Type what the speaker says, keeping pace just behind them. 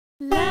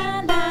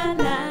La la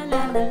la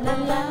la la la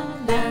la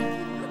la.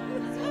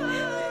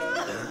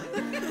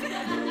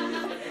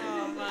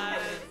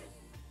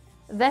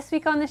 This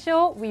week on the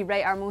show, we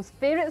write our most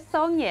favourite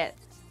song yet.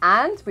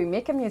 And we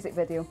make a music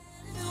video.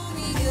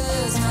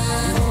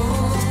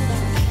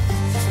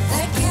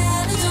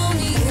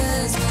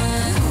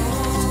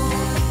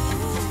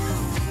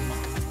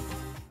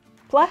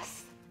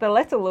 Plus, the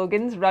little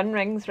Logans run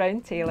rings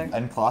round Tayler.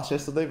 In class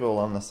yesterday, we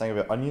learned this thing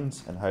about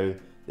onions and how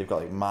they've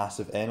got like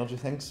massive energy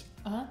things.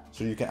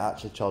 So you can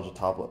actually charge a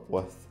tablet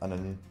with an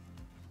onion.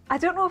 I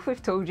don't know if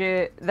we've told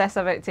you this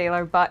about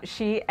Tayler, but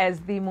she is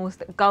the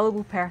most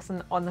gullible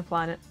person on the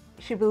planet.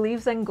 She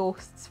believes in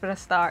ghosts for a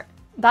start.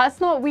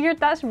 That's not weird,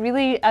 that's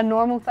really a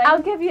normal thing.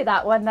 I'll give you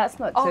that one, that's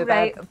not too bad.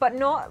 Alright, but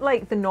not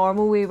like the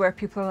normal way where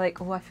people are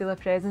like, oh, I feel a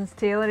presence.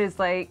 Taylor is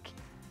like,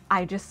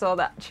 I just saw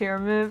that chair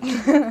move.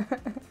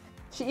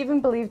 She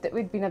even believed that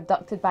we'd been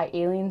abducted by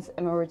aliens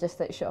and we were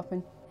just out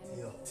shopping.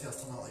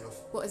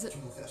 What is it?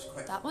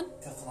 That one?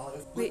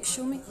 Wait,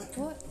 show me.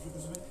 What?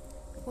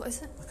 What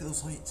is it? Look at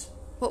those lights.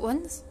 What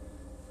ones?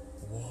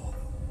 What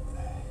the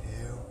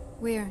hell?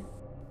 Where?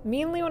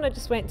 Me and Leona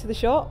just went to the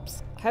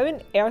shops. How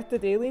on earth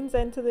did aliens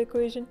enter the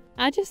equation?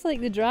 I just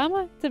like the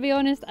drama, to be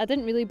honest. I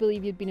didn't really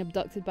believe you'd been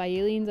abducted by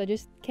aliens. I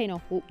just kind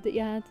of hoped that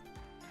you had.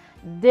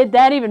 Did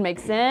that even make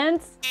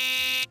sense?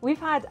 We've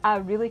had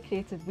a really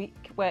creative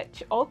week,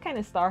 which all kind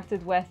of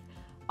started with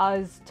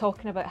us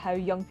talking about how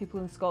young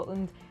people in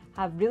Scotland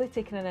have really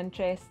taken an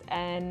interest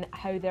in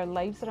how their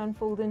lives are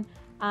unfolding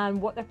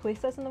and what their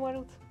place is in the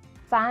world.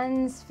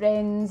 Fans,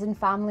 friends and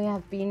family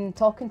have been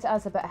talking to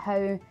us about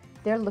how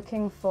they're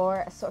looking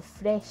for a sort of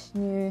fresh,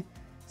 new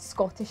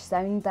Scottish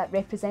sound that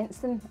represents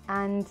them,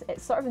 and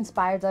it sort of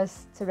inspired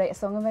us to write a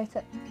song about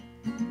it.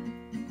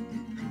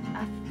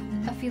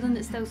 A feeling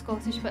that's still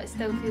Scottish, but it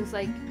still feels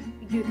like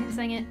you could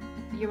sing it,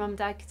 your mum and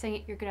dad could sing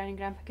it, your granny and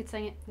grandpa could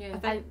sing it. Yeah, I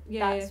think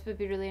that would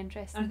be really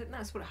interesting. And I think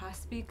that's what it has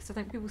to be, because I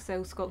think people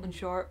sell Scotland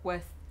short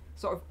with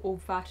sort of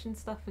old-fashioned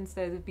stuff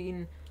instead of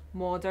being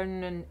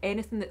modern, and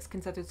anything that's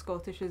considered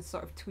Scottish is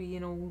sort of twee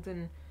and old,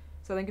 and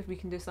so I think if we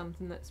can do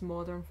something that's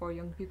modern for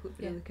young people, it'd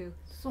be really cool.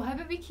 So how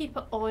about we keep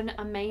it on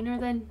a minor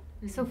then?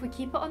 So if we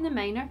keep it on the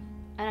minor,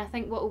 and I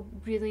think what will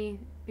really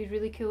be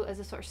really cool is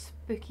the sort of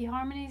spooky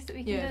harmonies that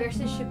we can do.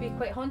 Verses should be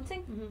quite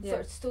haunting,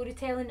 sort of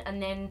storytelling,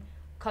 and then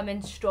come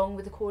in strong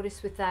with the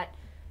chorus with that.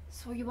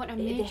 So you want a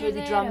The major heavy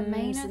there, a drums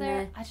minor and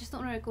there? I just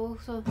don't know where to go,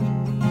 so...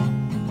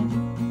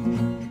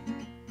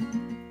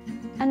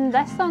 And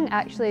this song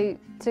actually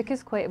took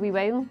us quite a wee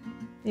while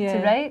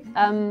to write.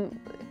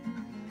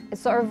 It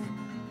sort of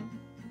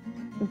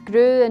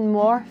grew and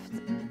morphed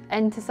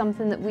into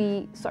something that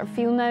we sort of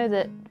feel now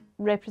that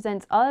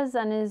represents us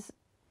and is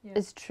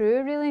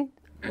true, really.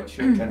 What's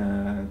your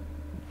kind of...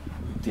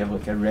 Do you have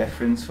like a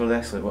reference for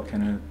this? Like what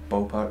kind of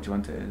ballpark do you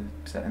want it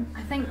to sit in?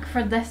 I think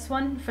for this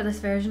one, for this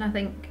version, I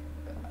think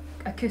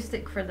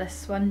acoustic for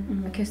this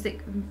one.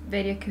 Acoustic,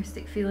 very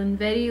acoustic feeling.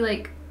 Very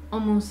like,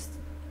 almost,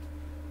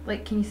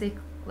 like can you say,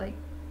 like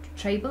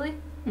tribally?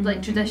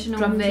 Like traditional,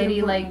 Drums very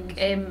and like,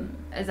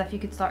 as if you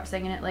could start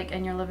singing it like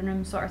in your living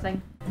room sort of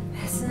thing.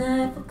 As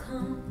nightfall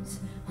comes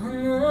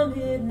on the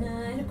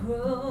midnight, I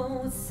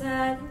grow with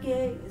silent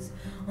gaze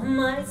on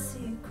my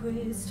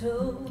secrets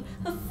told.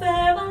 A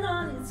farewell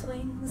on its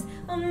wings,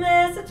 a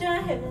message I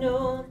have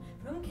known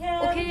from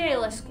Caledonia. Okay,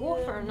 let's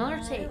go for another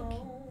take.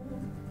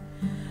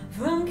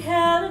 From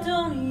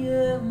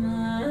Caledonia,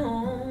 my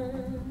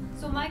home.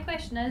 So my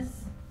question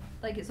is,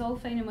 like it's all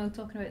fine and well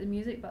talking about the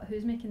music, but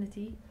who's making the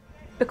tea?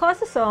 Because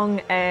the song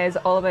is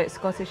all about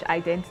Scottish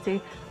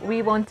identity,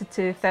 we wanted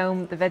to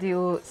film the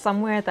video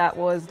somewhere that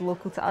was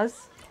local to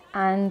us.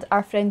 And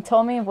our friend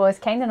Tommy was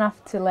kind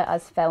enough to let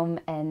us film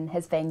in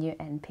his venue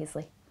in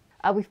Paisley.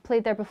 We've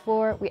played there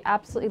before, we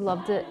absolutely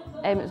loved it.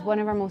 It was one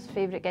of our most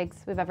favourite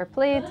gigs we've ever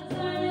played. Do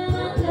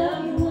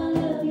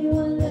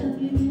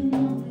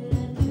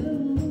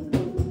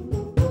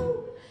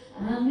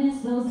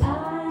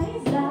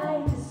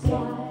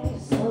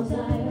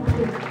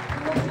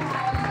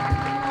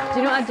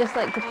you know what I'd just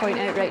like to point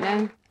out right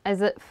now? Is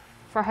that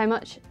for how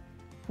much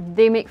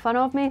they make fun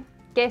of me?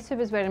 Guess who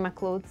was wearing my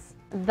clothes?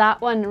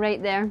 That one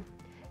right there.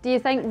 Do you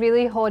think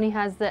really Honey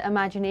has the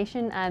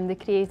imagination and the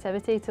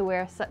creativity to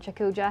wear such a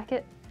cool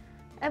jacket?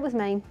 It was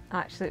mine.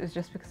 Actually, it was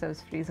just because I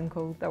was freezing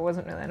cold. There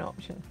wasn't really an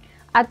option.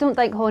 I don't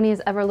think Honey has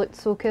ever looked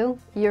so cool.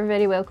 You're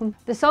very welcome.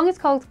 The song is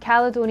called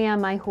Caledonia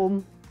My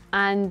Home,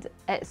 and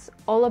it's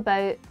all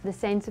about the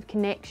sense of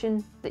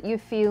connection that you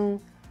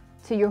feel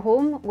to your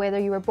home, whether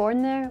you were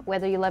born there,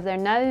 whether you live there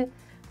now,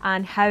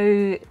 and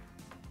how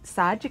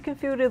sad you can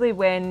feel really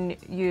when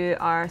you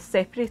are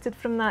separated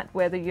from that,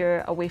 whether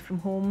you're away from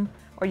home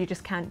or you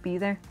just can't be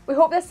there. We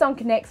hope this song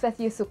connects with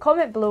you, so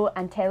comment below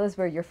and tell us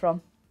where you're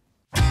from.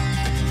 As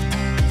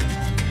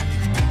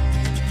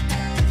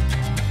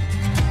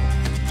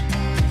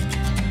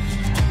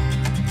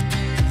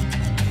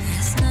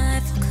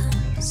nightfall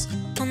comes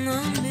on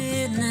the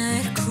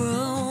midnight,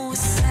 crow with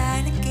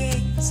silent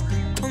gaze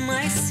on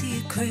my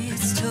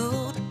secrets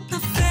told. A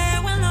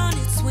farewell on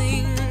its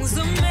wings,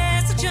 a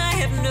message I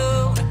have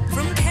known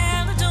from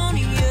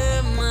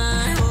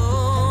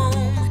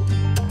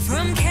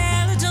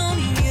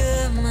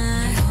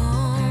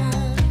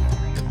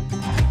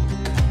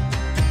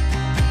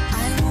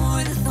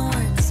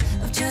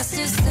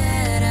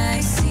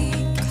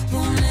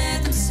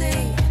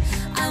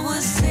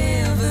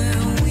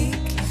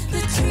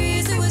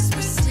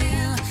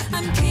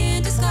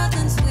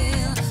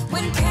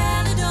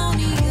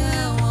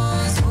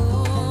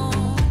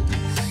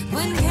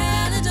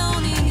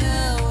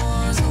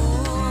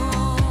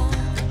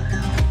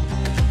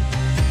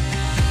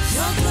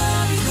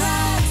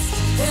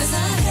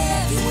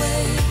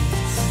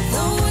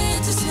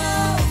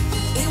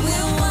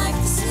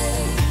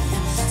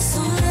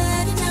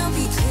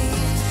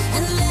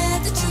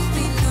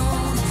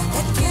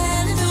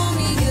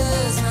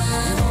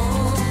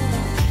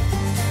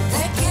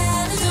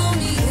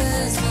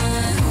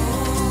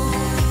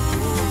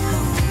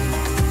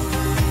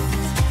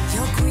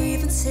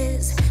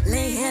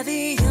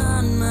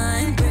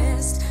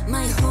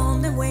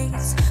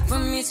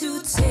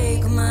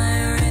take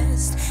my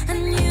rest,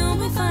 and you,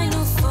 my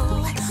final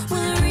foe,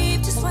 will reap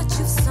just what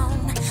you've sown.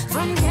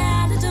 From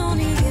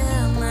Caledonia,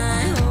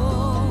 my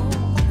home.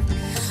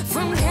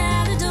 From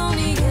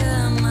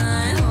Caledonia,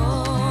 my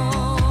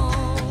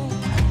home.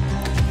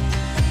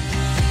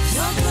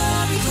 Your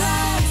glory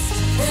clouds,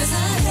 there's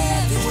a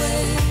heavy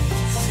weight.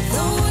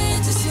 The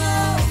winter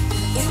snow,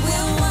 it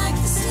will wipe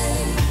the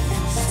slate.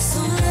 So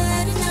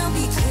let it now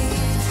be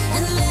clear,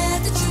 and let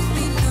the truth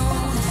be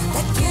known,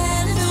 that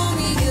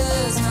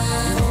Caledonia's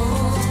my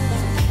home.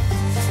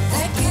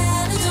 That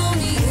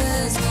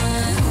Caledonia's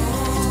my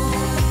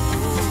home.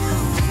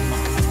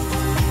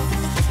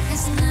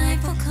 As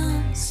nightfall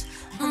comes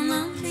on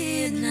the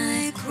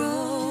midnight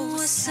crow,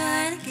 a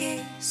silent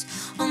gaze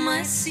on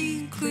my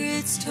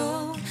secrets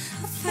told.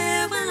 A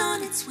farewell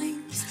on its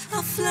wings,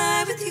 I'll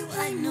fly with you,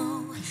 I know.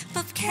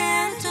 But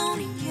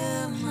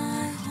Caledonia,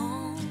 my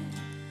home.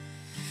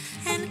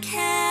 And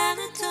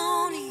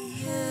Caledonia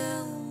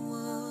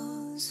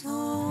was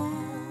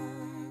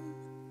home.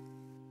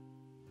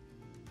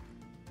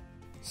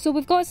 So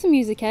we've got some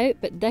music out,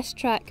 but this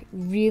track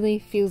really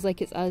feels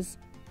like it's us.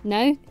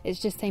 Now, it's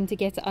just time to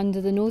get it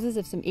under the noses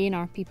of some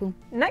A&R people.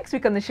 Next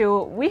week on the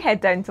show, we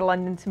head down to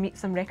London to meet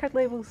some record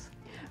labels.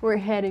 We're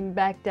heading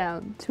back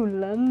down to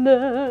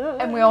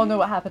London. And we all know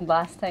what happened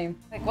last time.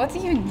 Like, what do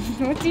you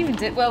even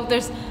do? Well,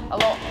 there's a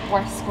lot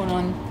worse going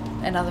on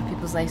in other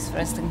people's lives for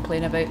us to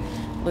complain about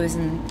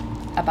losing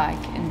a bag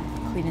and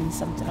cleaning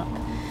something up.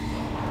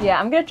 Yeah,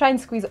 I'm going to try and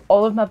squeeze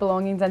all of my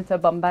belongings into a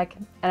bum bag,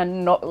 and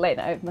I'm not letting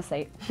it out of my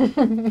sight.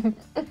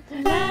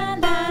 La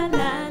la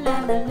la la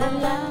la la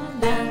la.